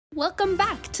Welcome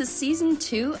back to Season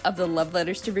 2 of the Love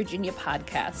Letters to Virginia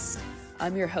podcast.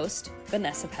 I'm your host,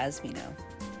 Vanessa Pasmino.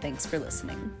 Thanks for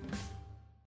listening.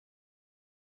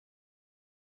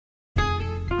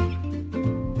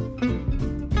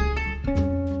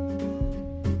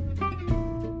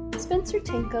 Spencer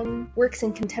Tinkham works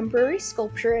in contemporary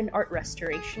sculpture and art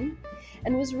restoration,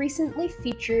 and was recently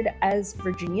featured as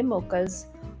Virginia Mocha's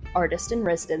Artist in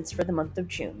Residence for the month of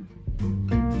June.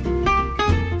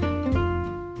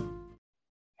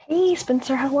 Hey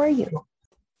Spencer, how are you?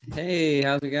 Hey,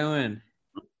 how's it going?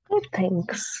 Good,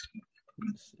 thanks.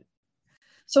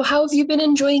 So how have you been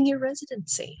enjoying your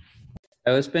residency?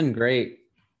 Oh, it's been great.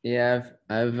 Yeah,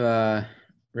 I've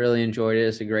really enjoyed it.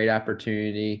 It's a great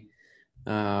opportunity.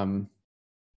 I'm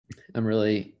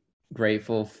really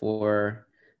grateful for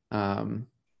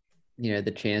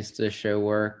the chance to show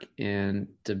work and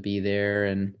to be there,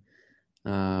 and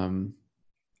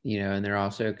and they're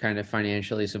also kind of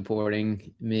financially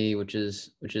supporting me, which is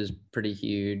pretty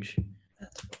huge.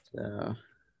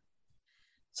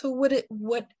 So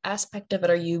what aspect of it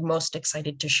are you most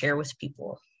excited to share with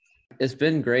people? It's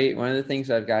been great. One of the things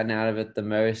I've gotten out of it the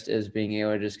most is being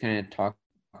able to just kind of talk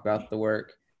about the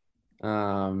work.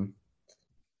 And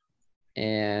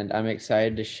I'm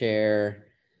excited to share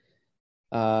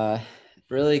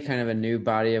really kind of a new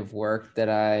body of work that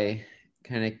I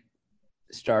kind of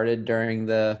started during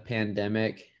the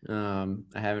pandemic. I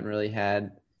haven't really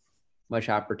had much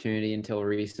opportunity until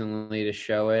recently to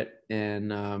show it.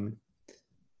 And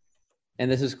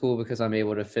this is cool because I'm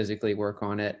able to physically work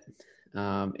on it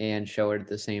and show it at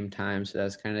the same time. So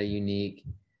that's kind of unique.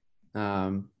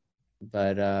 One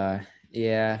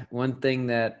thing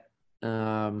that,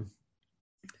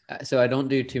 so I don't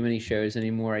do too many shows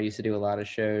anymore. I used to do a lot of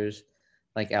shows,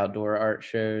 like outdoor art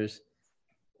shows.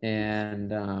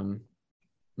 And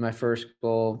my first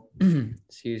goal,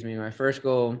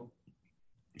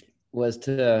 was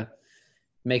to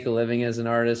make a living as an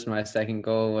artist. My second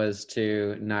goal was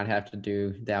to not have to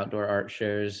do the outdoor art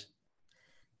shows,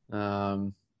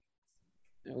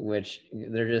 which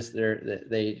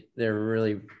they're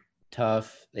really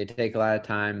tough. They take a lot of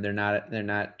time. They're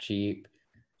not cheap.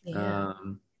 Yeah.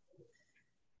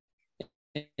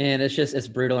 And it's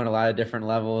brutal on a lot of different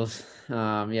levels. You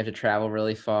have to travel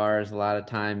really far. There's a lot of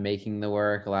time making the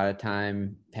work, a lot of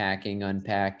time packing,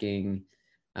 unpacking.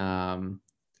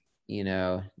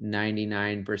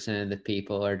 99% of the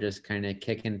people are just kind of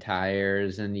kicking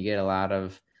tires, and you get a lot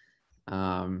of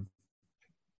kind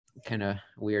of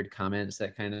weird comments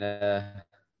that kind of,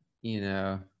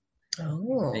 make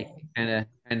kind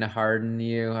of harden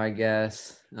you, I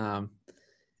guess.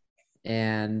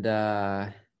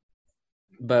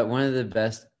 But one of the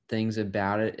best things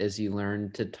about it is you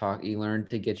learn to talk. You learn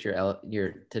to get to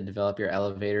develop your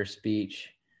elevator speech.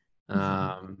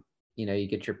 You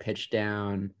get your pitch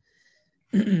down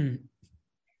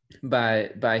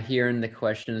by hearing the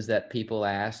questions that people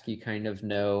ask. You kind of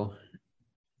know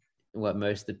what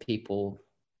most of the people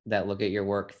that look at your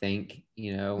work think,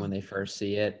 when they first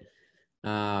see it.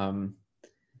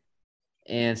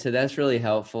 And so that's really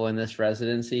helpful. And this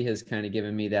residency has kind of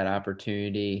given me that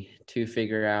opportunity to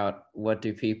figure out what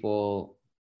do people,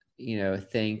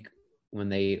 think when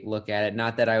they look at it.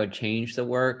 Not that I would change the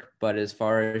work, but as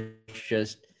far as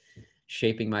just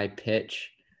shaping my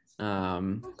pitch,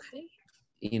 it's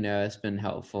been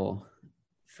helpful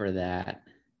for that.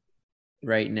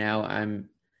 Right now, I'm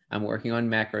working on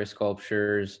macro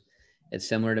sculptures. It's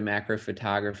similar to macro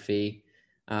photography,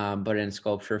 but in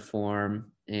sculpture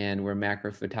form. And where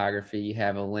macro photography, you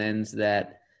have a lens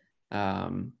that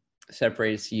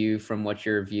separates you from what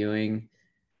you're viewing.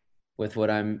 With what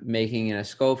I'm making in a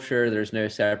sculpture, there's no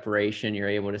separation. You're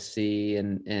able to see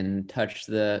and touch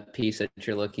the piece that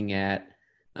you're looking at.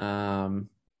 I'm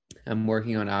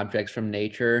working on objects from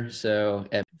nature, so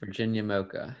at Virginia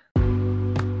Mocha.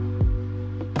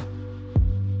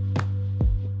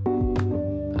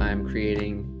 I'm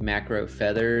creating macro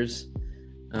feathers.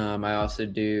 I also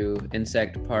do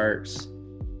insect parts,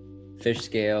 fish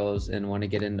scales, and want to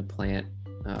get into plant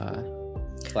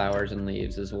flowers and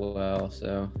leaves as well.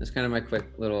 So it's kind of my quick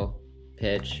little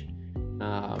pitch.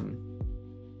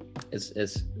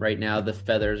 It's right now the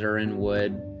feathers are in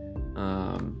wood.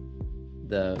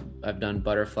 I've done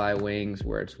butterfly wings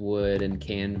where it's wood and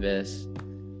canvas.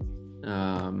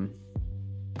 I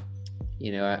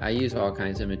use all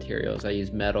kinds of materials. I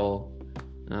use metal.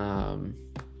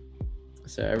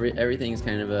 So everything's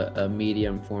kind of a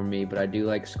medium for me, but I do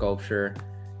like sculpture,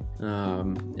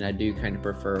 and I do kind of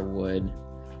prefer wood.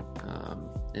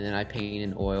 And then I paint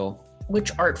in oil.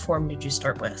 Which art form did you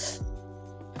start with?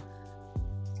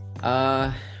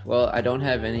 Well, I don't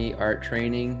have any art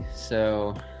training,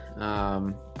 so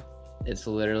It's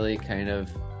literally kind of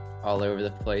all over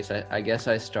the place. I guess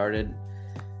I started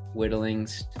whittling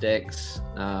sticks,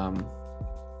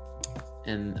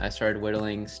 and I started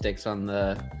whittling sticks on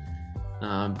the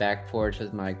back porch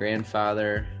with my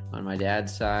grandfather on my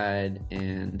dad's side,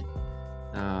 and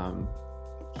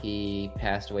he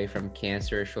passed away from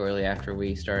cancer shortly after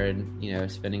we started,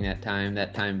 spending that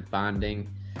time bonding.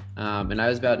 And I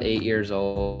was about 8 years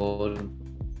old.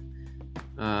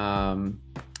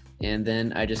 And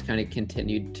then I just kind of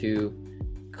continued to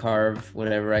carve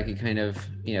whatever I could kind of,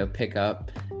 pick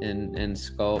up and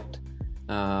sculpt.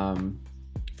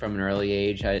 From an early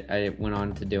age, I went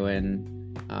on to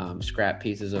doing scrap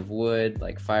pieces of wood,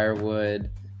 like firewood.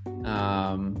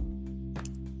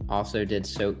 Also did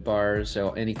soap bars, so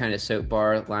any kind of soap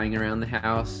bar lying around the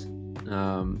house,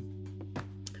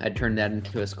 I turned that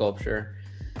into a sculpture.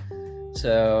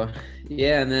 So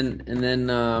yeah, and then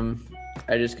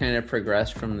I just kind of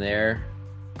progressed from there,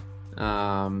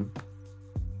 and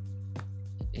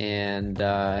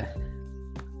I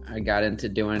got into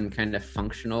doing kind of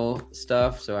functional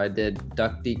stuff. So I did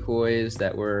duck decoys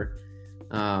that were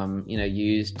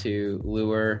used to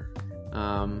lure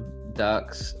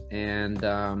ducks, and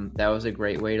that was a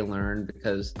great way to learn,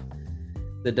 because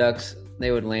the ducks,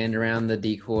 they would land around the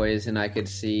decoys and I could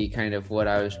see kind of what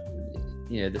I was,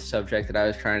 the subject that I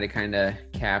was trying to kind of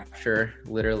capture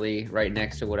literally right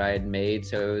next to what I had made.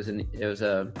 So it was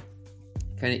a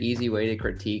kind of easy way to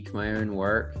critique my own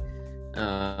work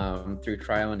through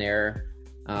trial and error.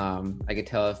 I could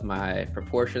tell if my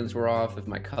proportions were off, if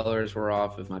my colors were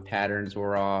off, if my patterns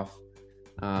were off.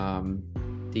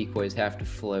 Decoys have to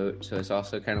float, so it's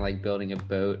also kind of like building a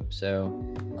boat. So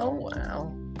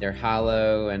they're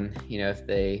hollow, and if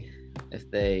they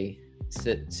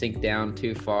sink down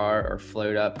too far or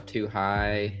float up too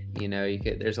high,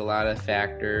 there's a lot of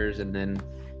factors. And then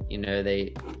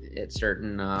they at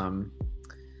certain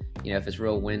if it's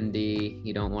real windy,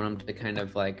 you don't want them to kind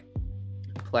of like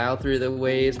plow through the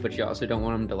waves, but you also don't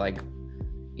want them to like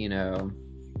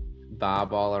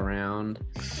bob all around.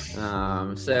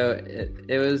 So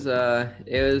it was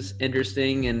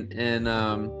interesting, and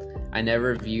I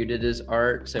never viewed it as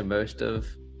art. So most of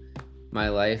my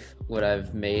life, what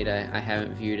I've made, I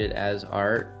haven't viewed it as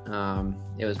art.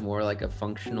 It was more like a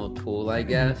functional tool, I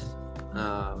guess.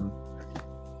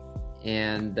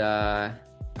 And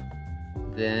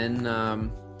then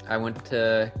I went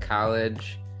to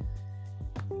college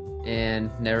and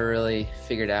never really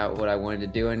figured out what I wanted to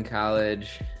do in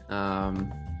college.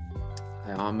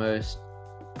 I almost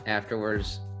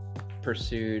afterwards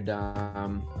pursued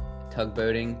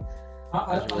tugboating.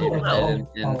 I was really interested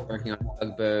in working on a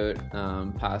tugboat,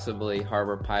 possibly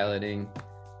harbor piloting.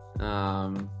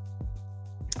 And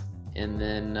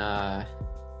then,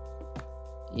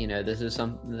 this is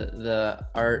the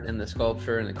art and the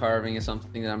sculpture and the carving is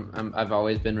something that I've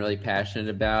always been really passionate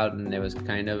about. And it was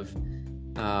kind of,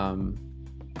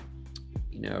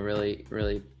 really,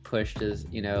 really pushed as,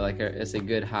 as a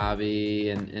good hobby,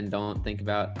 and don't think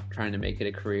about trying to make it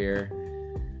a career.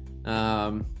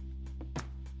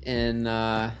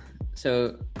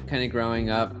 So kind of growing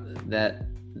up, that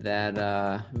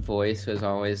voice was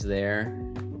always there,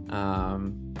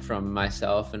 from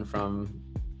myself and from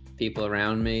people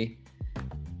around me.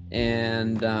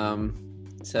 And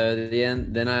so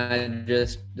then I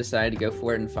just decided to go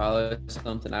for it and follow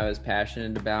something I was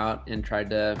passionate about, and tried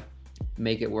to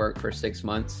make it work for 6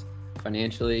 months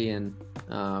financially. And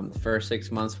the first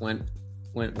 6 months went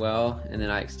well, and then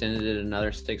I extended it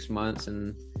another 6 months,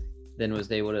 and then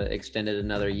was able to extend it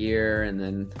another year. And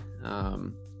then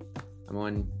I'm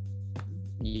on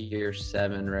year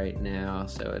 7 right now,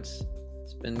 so it's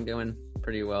been going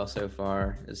pretty well so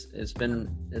far. It's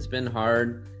been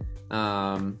hard,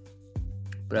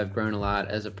 but I've grown a lot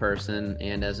as a person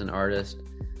and as an artist.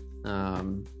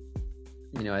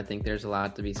 I think there's a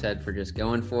lot to be said for just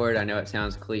going for it. I know it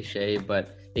sounds cliche,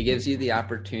 but it gives you the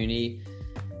opportunity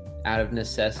out of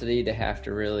necessity to have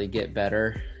to really get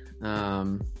better.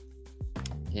 I've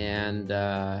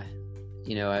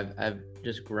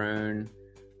just grown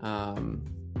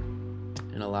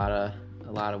in a lot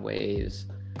of ways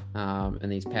in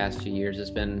these past 2 years.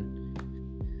 It's been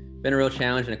a real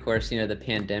challenge, and of course, the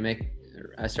pandemic,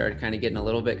 I started kind of getting a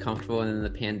little bit comfortable, and then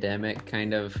the pandemic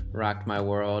kind of rocked my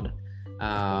world.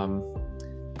 I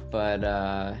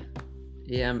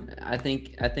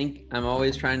think I'm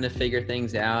always trying to figure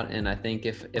things out, and I think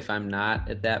if I'm not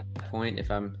at that point,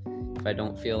 if I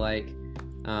don't feel like,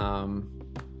 I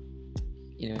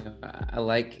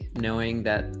like knowing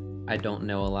that I don't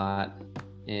know a lot,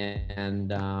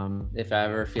 and if I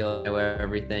ever feel I know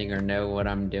everything or know what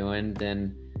I'm doing,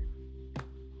 then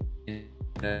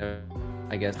of,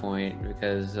 I guess, point,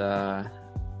 because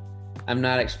I'm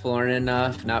not exploring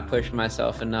enough, not pushing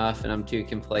myself enough, and I'm too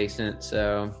complacent.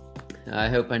 So I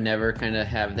hope I never kind of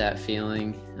have that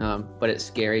feeling, but it's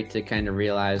scary to kind of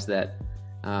realize that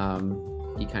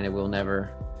you kind of will never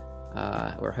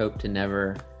or hope to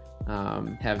never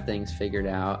have things figured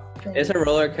out. It's a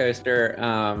roller coaster,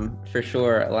 for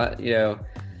sure. A lot,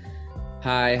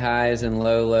 high highs and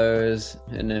low lows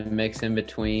and a mix in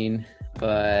between,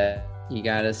 but you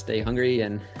gotta stay hungry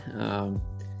and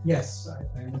yes,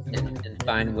 and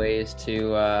find ways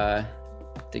to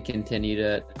continue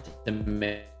to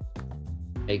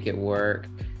make it work.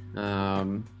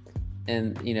 And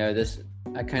this,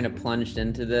 I kind of plunged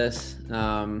into this,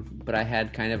 but I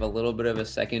had kind of a little bit of a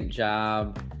second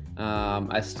job.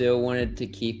 I still wanted to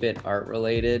keep it art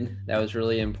related. That was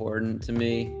really important to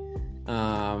me,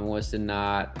 was to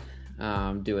not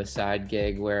do a side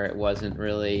gig where it wasn't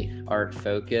really art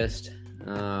focused.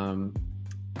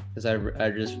 Because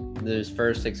I just, those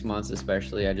first 6 months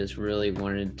especially, I just really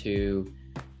wanted to,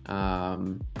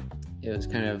 it was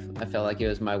kind of, I felt like it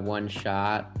was my one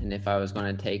shot, and if I was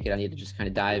going to take it, I needed to just kind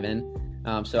of dive in.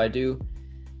 So I do,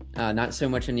 not so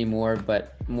much anymore,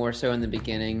 but more so in the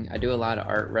beginning. I do a lot of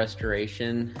art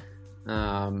restoration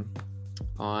on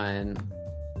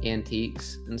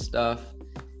antiques and stuff,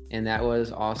 and that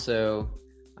was also,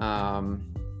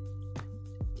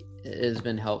 it has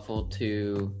been helpful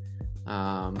to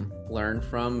learn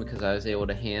from, because I was able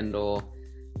to handle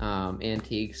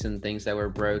antiques and things that were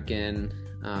broken,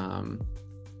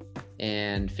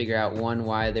 and figure out, one,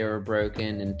 why they were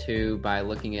broken, and two, by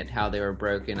looking at how they were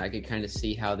broken, I could kind of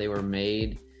see how they were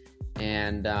made,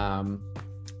 and I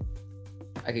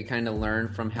could kind of learn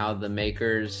from how the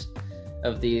makers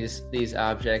of these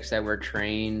objects that were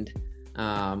trained,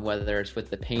 whether it's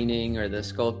with the painting or the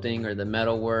sculpting or the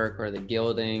metalwork or the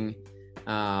gilding,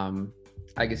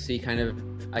 I could see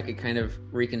I could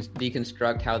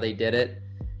deconstruct how they did it,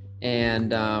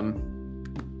 and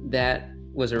that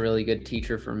was a really good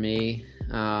teacher for me,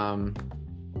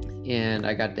 and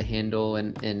I got to handle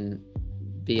and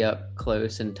be up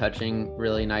close and touching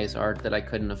really nice art that I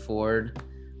couldn't afford,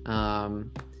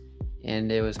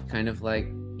 and it was kind of like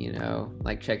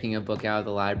checking a book out of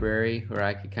the library, where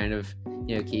I could kind of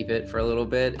keep it for a little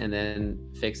bit and then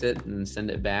fix it and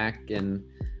send it back and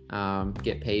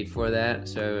get paid for that.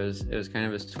 So it was kind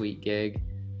of a sweet gig.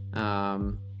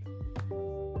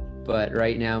 But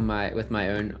right now, with my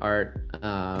own art,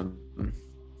 I'm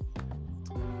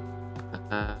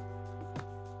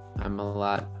a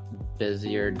lot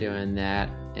busier doing that,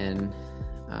 and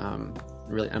I'm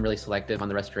really selective on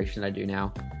the restoration that I do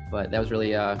now. But that was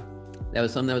really that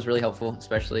was something that was really helpful,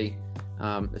 especially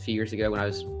a few years ago when I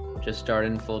was just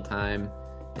starting full time,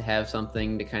 to have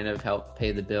something to kind of help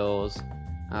pay the bills,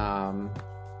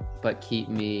 but keep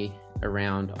me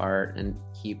around art and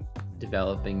keep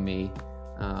developing me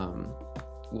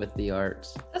with the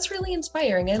arts. That's really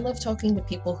inspiring. I love talking to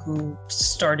people who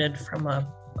started from a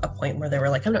point where they were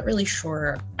like, I'm not really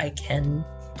sure I can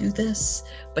do this,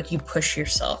 but you push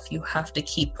yourself. You have to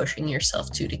keep pushing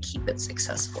yourself to keep it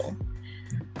successful.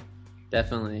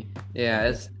 Definitely. Yeah,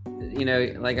 it's,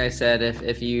 like I said,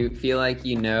 if you feel like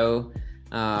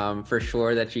for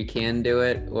sure that you can do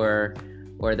it, or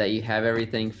that you have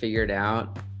everything figured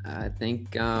out, I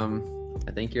think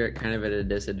you're kind of at a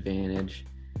disadvantage,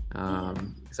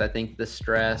 because I think the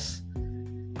stress,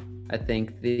 I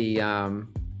think the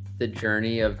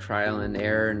journey of trial and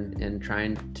error and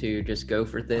trying to just go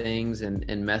for things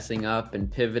and messing up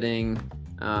and pivoting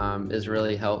is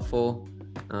really helpful,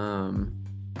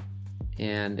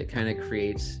 and it kind of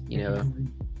creates a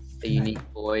unique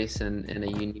voice and a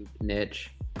unique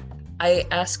niche. I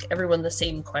ask everyone the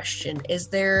same question. Is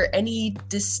there any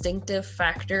distinctive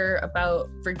factor about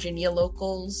Virginia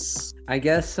locals? I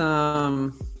guess, so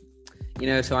I'm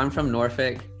from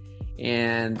Norfolk,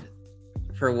 and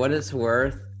for what it's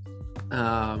worth,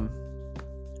 I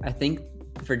think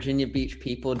Virginia Beach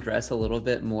people dress a little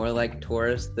bit more like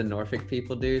tourists than Norfolk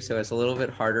people do. So it's a little bit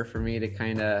harder for me to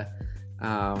kind of,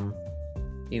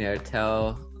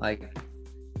 tell like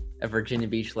a Virginia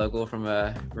Beach local from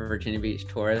a Virginia Beach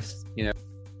tourist,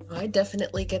 I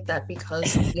definitely get that,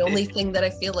 because the only thing that I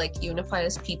feel like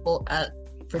unifies people at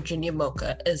Virginia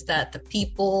MoCA is that the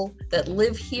people that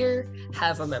live here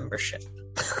have a membership.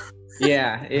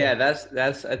 Yeah,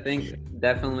 that's I think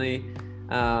definitely.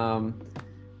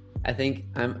 I think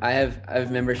I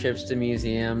have memberships to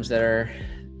museums that are,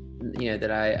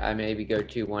 that I maybe go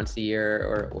to once a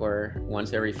year or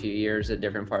once every few years at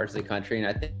different parts of the country. And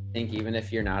I think even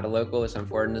if you're not a local, it's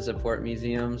important to support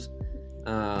museums.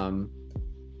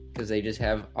 because they just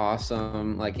have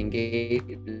awesome, like, engage.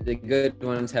 The good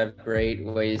ones have great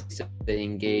ways to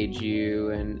engage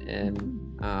you, and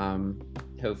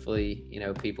hopefully, you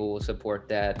know, people will support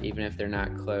that even if they're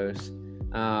not close.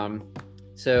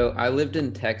 So I lived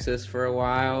in Texas for a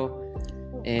while,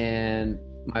 and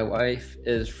my wife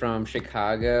is from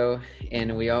Chicago,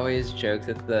 and we always joke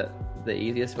that the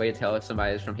easiest way to tell if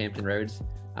somebody is from Hampton Roads,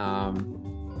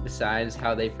 besides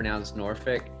how they pronounce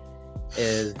Norfolk,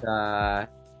 is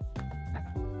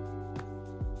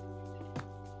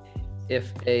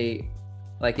if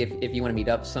you want to meet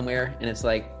up somewhere and it's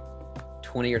like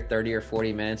 20 or 30 or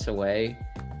 40 minutes away,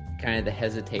 kind of the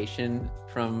hesitation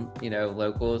from, you know,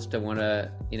 locals to want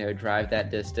to, you know, drive that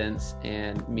distance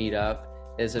and meet up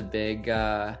is a big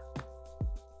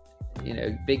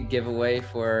big giveaway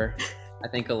for, I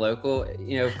think, a local.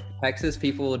 You know, Texas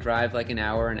people will drive like an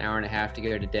hour and a half to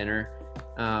go to dinner,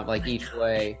 like each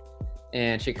way.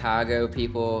 And Chicago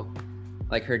people,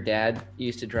 like her dad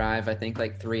used to drive, I think,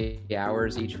 like 3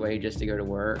 hours each way just to go to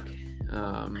work.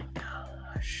 Oh my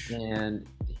gosh. And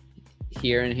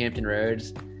here in Hampton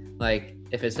Roads, like,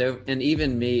 if it's over, and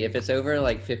even me, if it's over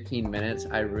like 15 minutes,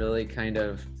 I really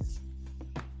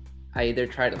I either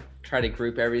try to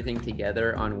group everything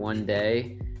together on one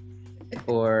day,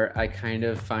 or I kind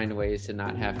of find ways to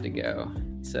not have to go.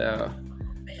 So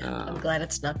I'm glad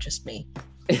it's not just me.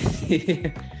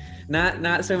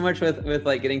 Not so much with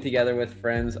like getting together with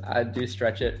friends. I do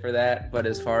stretch it for that, but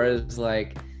as far as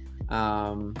like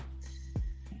you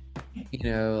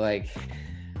know, like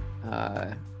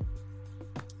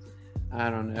I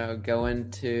don't know,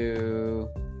 going to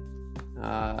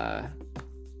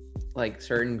like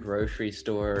certain grocery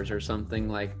stores or something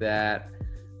like that,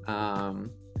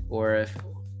 or if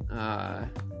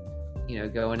you know,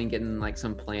 going and getting like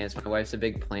some plants. My wife's a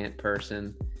big plant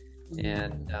person,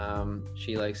 and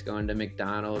she likes going to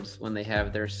McDonald's when they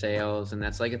have their sales, and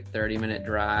that's like a 30-minute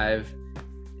drive,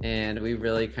 and we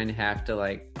really kind of have to,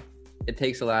 like, it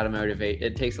takes a lot to motivate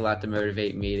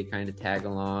me to kind of tag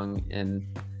along and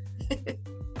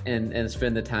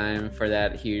spend the time for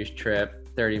that huge trip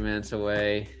 30 minutes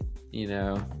away, you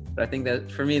know. But I think that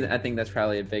for me, I think that's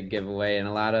probably a big giveaway, and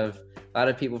a lot of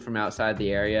people from outside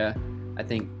the area, I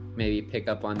think, maybe pick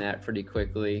up on that pretty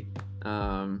quickly.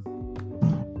 So,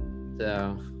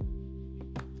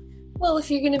 well, if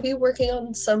you're going to be working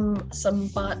on some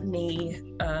botany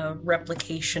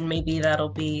replication, maybe that'll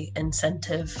be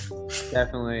incentive.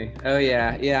 Definitely. Oh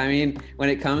yeah. I mean, when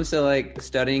it comes to like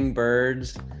studying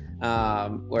birds,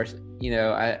 or, you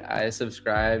know, I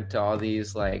subscribe to all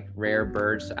these like rare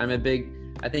birds. I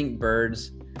think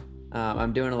birds.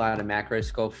 I'm doing a lot of macro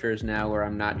sculptures now where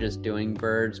I'm not just doing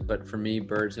birds, but for me,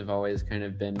 birds have always kind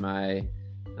of been my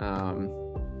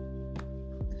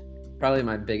probably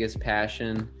my biggest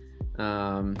passion.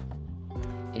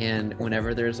 And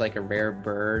whenever there's like a rare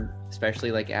bird,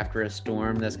 especially like after a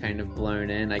storm that's kind of blown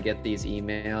in, I get these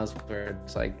emails where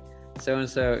it's like,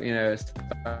 so-and-so, you know,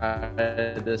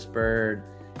 spotted this bird,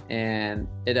 and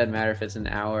it doesn't matter if it's an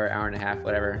hour and a half,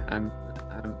 whatever. I'm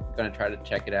going to try to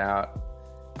check it out.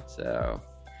 So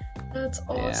that's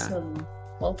awesome. Yeah.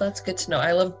 Well, that's good to know.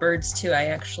 I love birds too.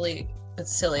 It's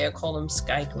silly, I call them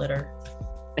sky glitter.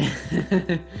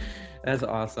 That's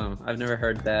awesome. I've never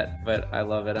heard that, but I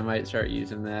love it. I might start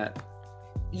using that.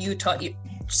 You taught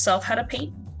yourself how to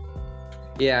paint?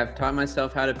 Yeah, I've taught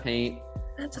myself how to paint.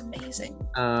 That's amazing.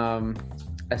 I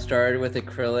started with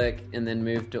acrylic and then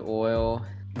moved to oil.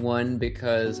 One,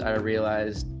 because I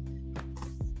realized,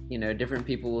 you know, different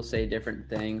people will say different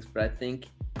things, but I think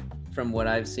from what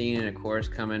I've seen in a course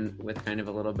coming with kind of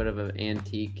a little bit of an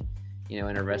antique, you know,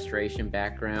 and a restoration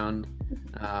background,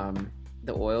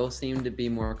 the oils seem to be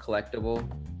more collectible.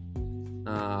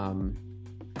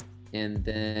 And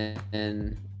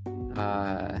then,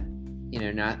 you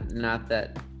know, not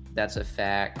that that's a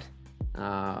fact,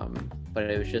 but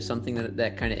it was just something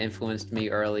that kind of influenced me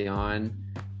early on.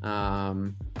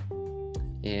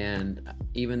 And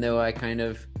even though I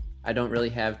don't really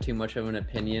have too much of an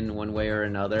opinion one way or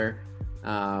another,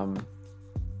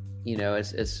 you know,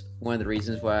 it's one of the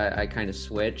reasons why I kind of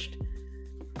switched.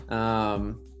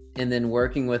 And then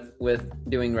working with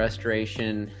doing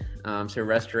restoration, so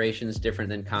restoration is different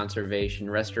than conservation.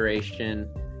 Restoration,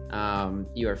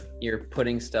 you're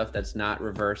putting stuff that's not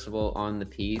reversible on the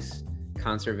piece.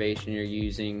 Conservation, you're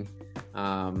using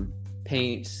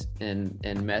paints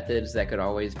and methods that could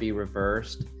always be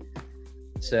reversed.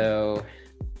 So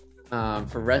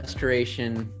for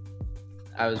restoration,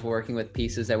 I was working with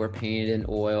pieces that were painted in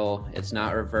oil. It's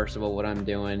not reversible what I'm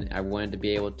doing. I wanted to be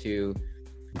able to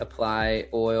apply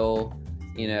oil,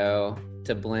 you know,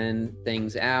 to blend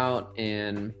things out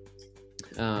and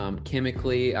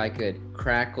chemically, I could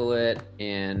crackle it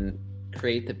and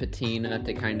create the patina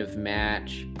to kind of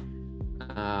match.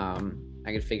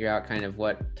 I could figure out kind of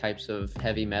what types of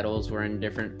heavy metals were in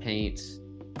different paints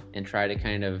and try to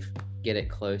kind of get it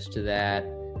close to that.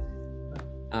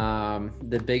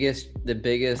 The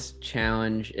biggest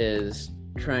challenge is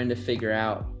trying to figure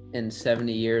out in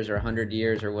 70 years or 100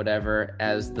 years or whatever,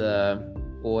 as the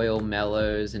oil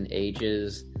mellows and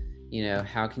ages,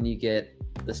 how can you get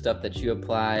the stuff that you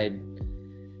applied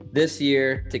this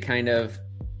year to kind of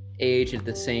age at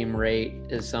the same rate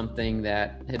as something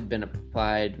that had been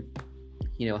applied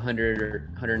 100 or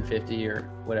 150 or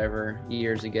whatever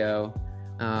years ago.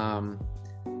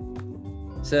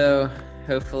 So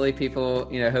hopefully people,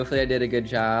 hopefully I did a good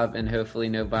job, and hopefully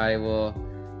nobody will,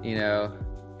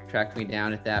 track me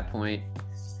down at that point.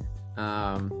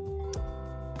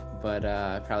 But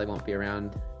I probably won't be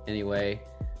around anyway.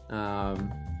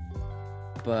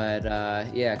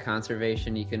 Yeah,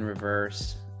 conservation you can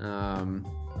reverse. And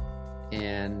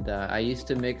I used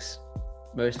to mix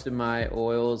most of my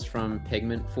oils from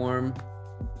pigment form,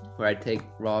 where I take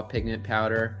raw pigment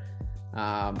powder.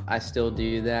 I still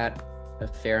do that a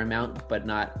fair amount, but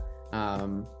not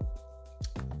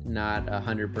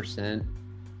 100%.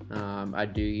 I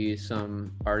do use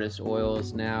some artist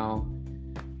oils now.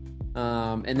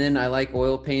 And then I like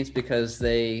oil paints because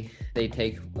they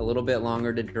take a little bit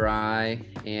longer to dry,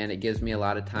 and it gives me a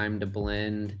lot of time to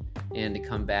blend and to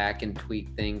come back and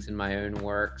tweak things in my own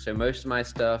work. So most of my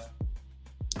stuff,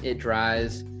 it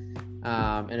dries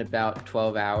in about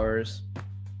 12 hours.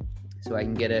 So I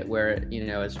can get it where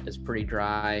it's pretty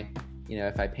dry.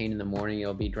 If I paint in the morning,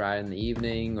 it'll be dry in the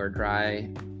evening, or dry,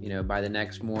 by the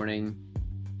next morning.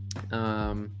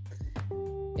 And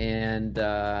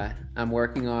I'm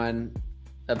working on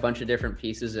a bunch of different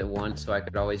pieces at once, so I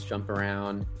could always jump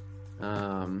around.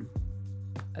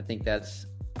 I think that's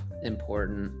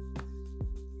important.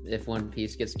 If one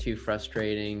piece gets too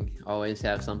frustrating, always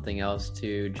have something else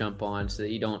to jump on so that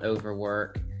you don't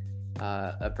overwork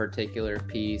a particular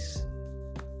piece.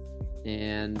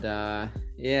 And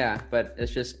but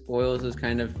it's just, oils is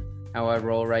kind of how I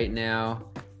roll right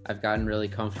now. I've gotten really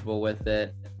comfortable with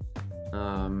it.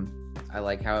 I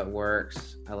like how it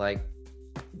works. I like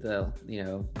the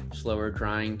slower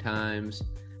drying times.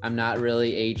 I'm not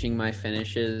really aging my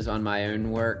finishes on my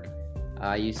own work.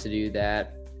 I used to do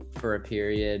that for a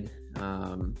period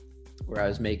where I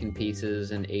was making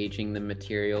pieces and aging the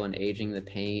material and aging the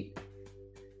paint.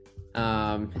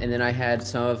 And then I had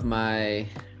some of my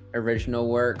original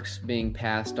works being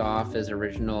passed off as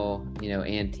original,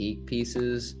 antique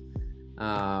pieces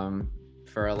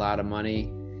for a lot of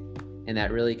money. And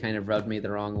that really kind of rubbed me the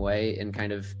wrong way, and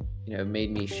kind of,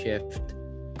 made me shift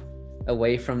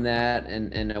away from that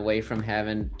and away from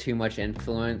having too much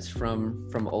influence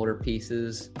from older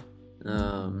pieces.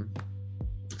 So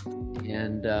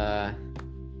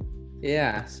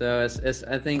it's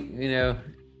I think,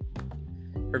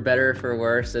 for better or for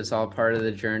worse, it's all part of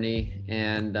the journey.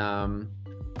 And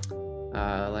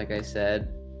like I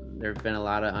said, there have been a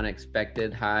lot of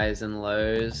unexpected highs and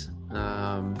lows,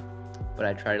 but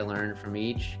I try to learn from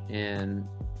each, and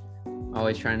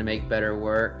always trying to make better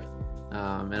work.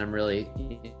 And I'm really,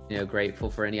 grateful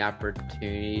for any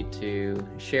opportunity to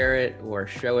share it or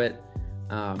show it.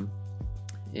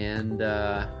 And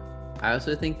I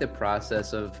also think the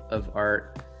process of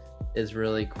art is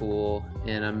really cool,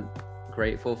 and I'm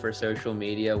grateful for social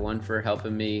media, one for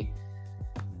helping me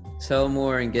sell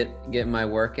more and get my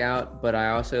work out, but I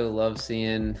also love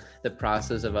seeing the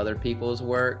process of other people's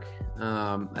work.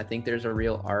 I think there's a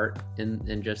real art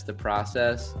in just the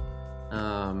process.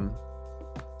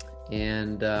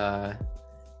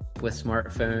 With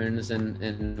smartphones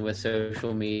and with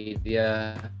social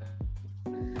media,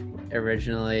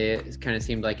 originally it kind of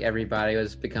seemed like everybody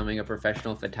was becoming a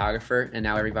professional photographer, and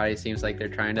now everybody seems like they're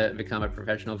trying to become a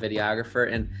professional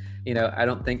videographer. And I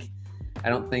don't think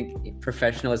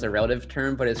professional is a relative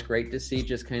term, but it's great to see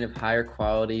just kind of higher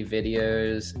quality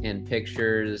videos and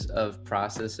pictures of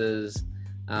processes,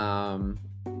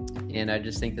 and I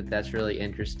just think that that's really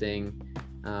interesting.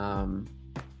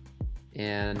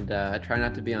 I try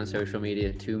not to be on social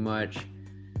media too much.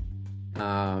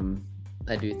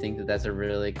 I do think that that's a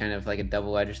really kind of like a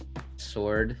double-edged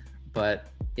sword, but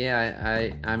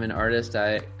yeah, I'm an artist.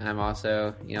 I'm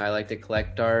also, I like to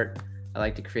collect art. I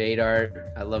like to create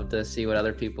art. I love to see what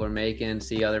other people are making,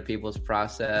 see other people's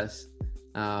process.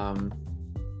 I'm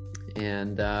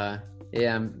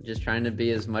just trying to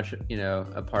be as much,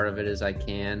 a part of it as I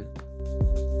can.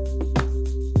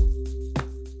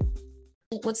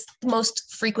 What's the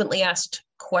most frequently asked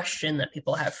question that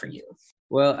people have for you?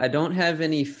 Well, I don't have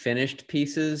any finished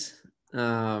pieces.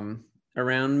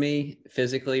 around me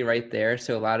physically right there.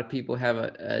 So a lot of people have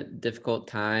a difficult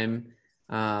time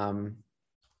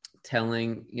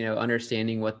telling,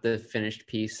 understanding what the finished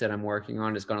piece that I'm working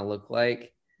on is going to look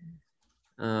like.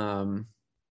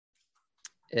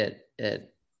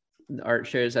 At art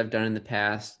shows I've done in the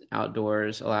past,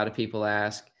 outdoors, a lot of people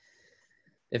ask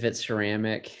if it's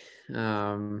ceramic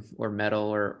or metal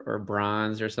or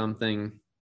bronze or something.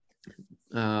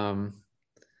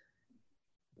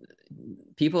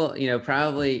 People,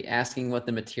 probably asking what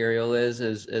the material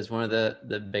is one of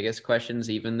the biggest questions,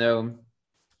 and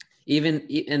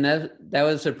that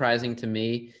was surprising to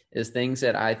me, is things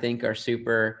that I think are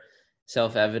super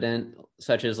self-evident,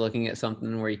 such as looking at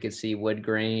something where you could see wood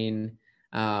grain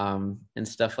and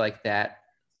stuff like that.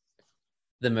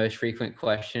 The most frequent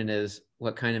question is,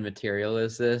 what kind of material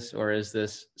is this? Or is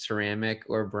this ceramic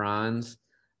or bronze?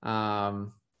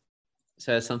 So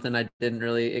it's something I didn't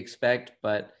really expect,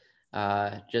 but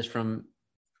just from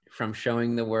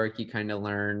showing the work, you kind of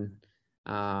learn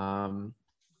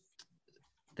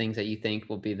things that you think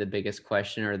will be the biggest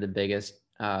question or the biggest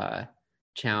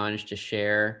challenge to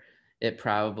share. It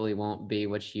probably won't be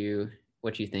what you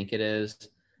think it is.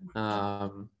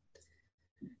 The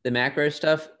macro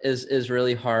stuff is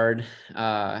really hard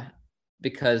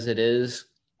because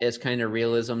it's kind of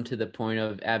realism to the point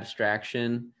of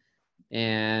abstraction.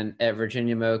 And at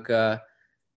Virginia MoCA,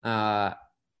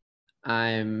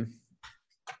 I'm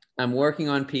working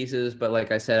on pieces, but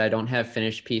like I said, I don't have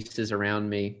finished pieces around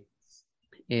me.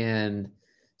 And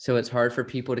so it's hard for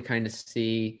people to kind of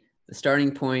see the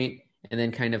starting point and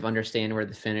then kind of understand where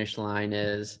the finish line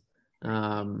is.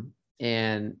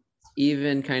 And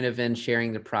even kind of in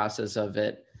sharing the process of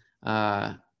it,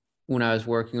 when I was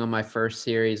working on my first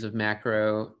series of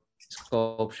macro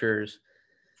sculptures,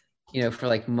 for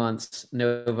like months,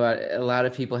 a lot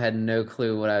of people had no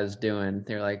clue what I was doing.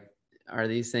 They're like, are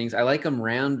these things? I like them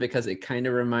round because it kind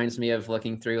of reminds me of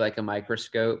looking through like a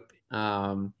microscope.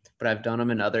 But I've done them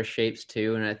in other shapes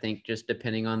too. And I think just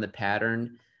depending on the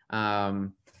pattern,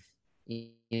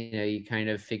 you kind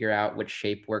of figure out which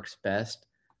shape works best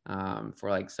for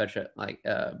like such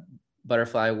a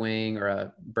butterfly wing or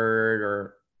a bird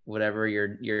or whatever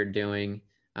you're doing,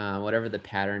 whatever the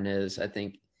pattern is. I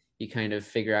think you kind of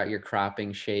figure out your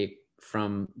cropping shape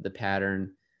from the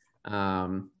pattern.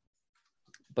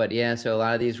 But yeah, so a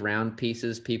lot of these round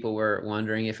pieces, people were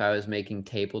wondering if I was making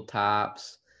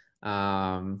tabletops.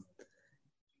 And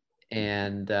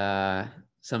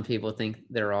some people think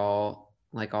they're all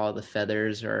like all the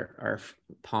feathers are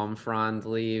palm frond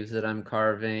leaves that I'm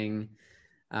carving.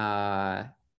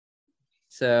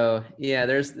 So yeah,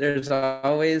 it's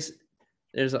always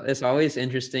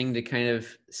interesting to kind of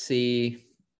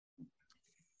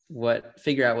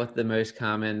figure out what the most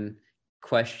common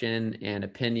question and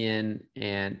opinion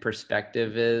and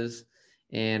perspective is.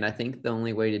 And I think the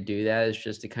only way to do that is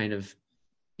just to kind of,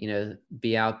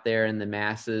 be out there in the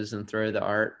masses and throw the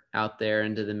art out there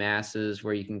into the masses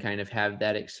where you can kind of have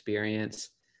that experience.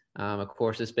 Of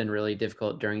course, it's been really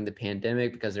difficult during the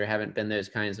pandemic because there haven't been those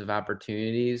kinds of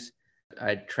opportunities.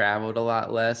 I traveled a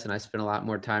lot less and I spent a lot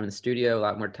more time in the studio, a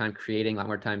lot more time creating, a lot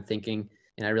more time thinking,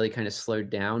 and I really kind of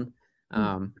slowed down.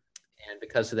 And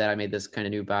because of that, I made this kind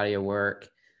of new body of work.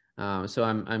 So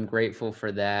I'm grateful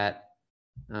for that.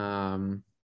 Even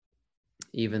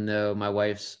though my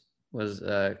wife's was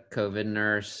a COVID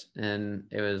nurse and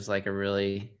it was like a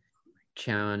really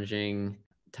challenging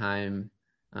time.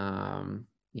 I'm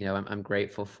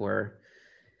grateful for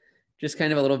just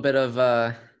kind of a little bit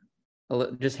of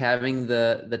just having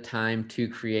the time to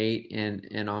create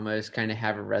and almost kind of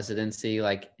have a residency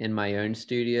like in my own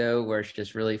studio where it's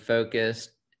just really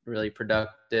focused, really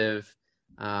productive.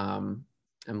 I'm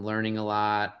learning a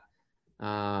lot,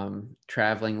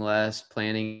 traveling less,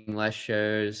 planning less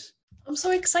shows. I'm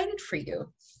so excited for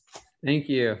you. Thank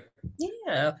you.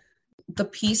 Yeah. The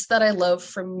piece that I love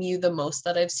from you the most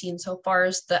that I've seen so far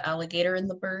is the alligator and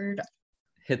the bird.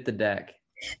 Hit the deck.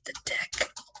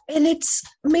 And it's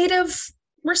made of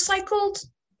recycled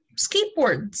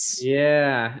skateboards.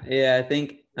 Yeah. I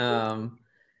think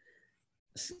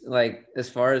like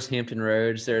as far as Hampton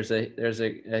Roads, there's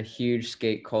a huge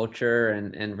skate culture,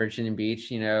 and Virginia Beach,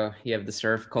 you have the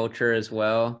surf culture as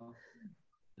well.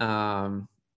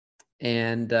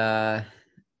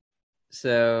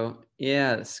 So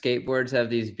yeah, skateboards have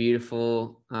these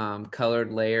beautiful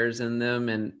colored layers in them,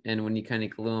 and when you kind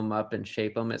of glue them up and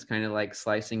shape them, it's kind of like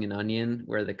slicing an onion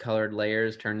where the colored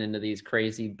layers turn into these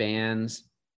crazy bands.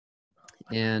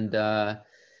 And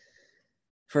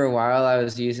for a while I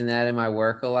was using that in my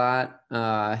work a lot,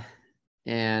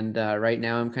 and right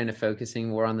now I'm kind of focusing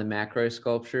more on the macro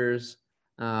sculptures.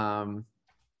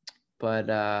 But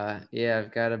yeah,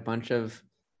 I've got a bunch of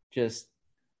just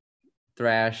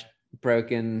thrashed,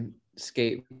 broken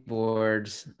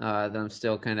skateboards that I'm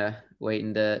still kind of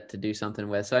waiting to do something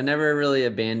with. So I never really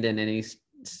abandoned any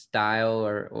style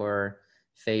or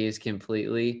phase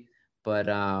completely, but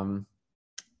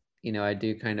I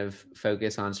do kind of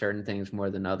focus on certain things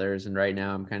more than others, and right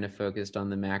now I'm kind of focused on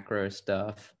the macro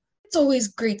stuff. It's always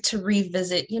great to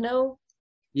revisit,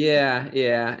 Yeah,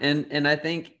 and I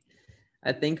think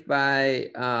by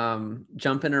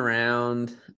jumping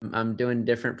around, I'm doing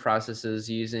different processes,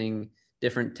 using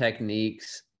different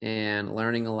techniques and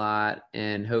learning a lot.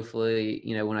 And hopefully,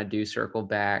 when I do circle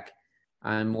back,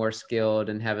 I'm more skilled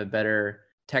and have a better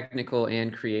technical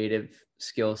and creative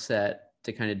skill set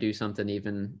to kind of do something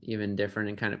even different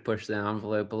and kind of push the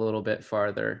envelope a little bit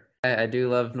farther. I do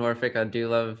love Norfolk. I do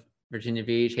love Virginia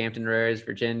Beach, Hampton Roads,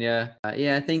 Virginia.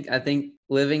 I think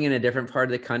living in a different part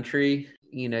of the country,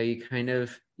 you kind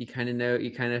of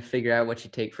figure out what you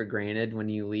take for granted when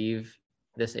you leave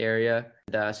this area.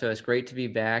 So it's great to be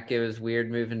back. It was weird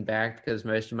moving back because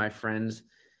most of my friends,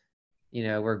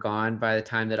 were gone by the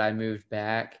time that I moved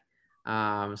back.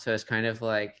 So it's kind of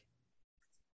like,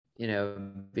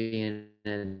 being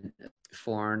a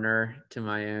foreigner to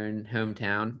my own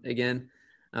hometown again.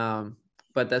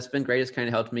 But that's been great. It's kind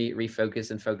of helped me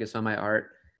refocus and focus on my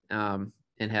art and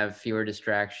have fewer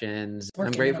distractions.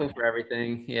 I'm grateful for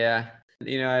everything. Yeah.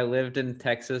 I lived in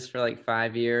Texas for like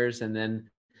 5 years, and then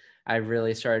I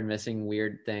really started missing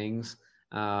weird things.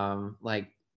 Like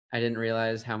I didn't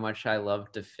realize how much I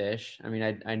loved to fish. I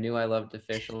mean, I knew I loved to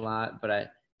fish a lot, but I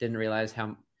didn't realize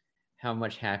how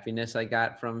much happiness I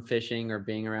got from fishing or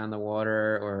being around the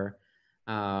water or,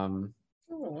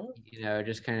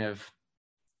 just kind of,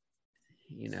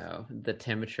 the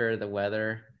temperature, the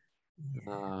weather.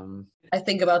 I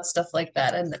think about stuff like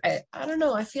that, and I don't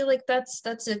know. I feel like that's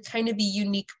a kind of a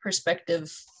unique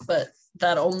perspective, but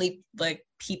that only like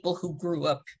people who grew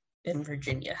up in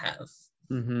Virginia have.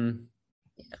 Mm-hmm.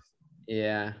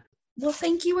 Yeah. Well,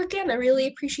 thank you again. I really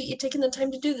appreciate you taking the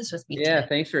time to do this with me. Yeah, today.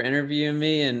 Thanks for interviewing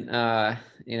me, and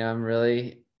I'm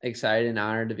really excited and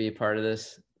honored to be a part of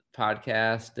this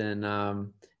podcast, and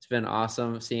it's been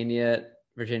awesome seeing you at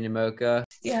Virginia MoCA.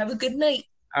 Yeah, have a good night.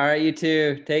 All right, you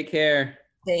too. Take care.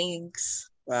 Thanks.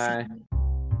 Bye.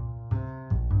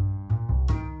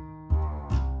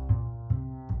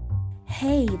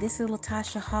 Hey, this is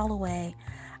Latasha Holloway.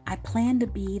 I plan to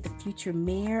be the future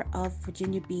mayor of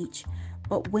Virginia Beach,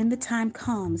 but when the time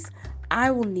comes,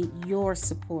 I will need your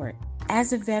support.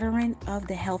 As a veteran of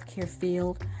the healthcare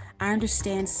field, I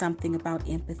understand something about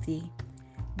empathy.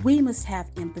 We must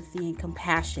have empathy and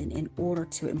compassion in order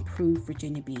to improve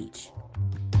Virginia Beach.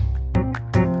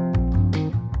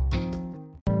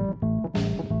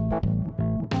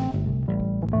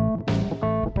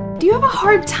 Do you have a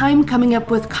hard time coming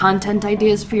up with content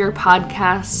ideas for your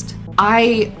podcast?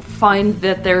 I find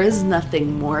that there is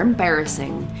nothing more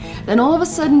embarrassing than all of a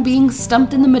sudden being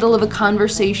stumped in the middle of a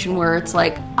conversation where it's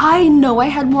like, I know I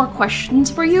had more questions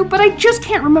for you, but I just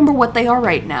can't remember what they are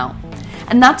right now.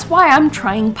 And that's why I'm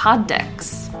trying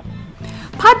Poddex.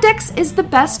 Poddex is the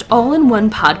best all-in-one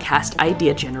podcast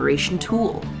idea generation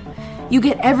tool. You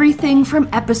get everything from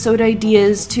episode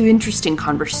ideas to interesting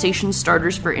conversation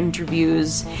starters for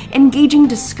interviews, engaging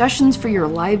discussions for your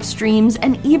live streams,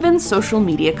 and even social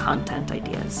media content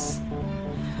ideas.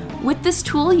 With this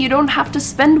tool, you don't have to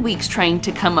spend weeks trying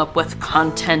to come up with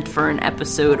content for an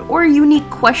episode or unique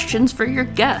questions for your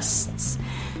guests.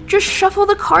 Just shuffle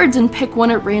the cards and pick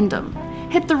one at random,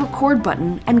 hit the record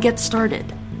button, and get started.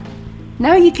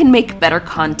 Now you can make better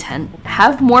content,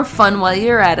 have more fun while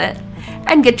you're at it,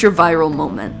 and get your viral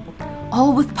moment,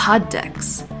 all with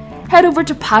Poddex. Head over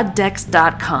to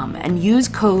poddex.com and use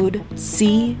code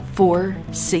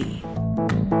C4C.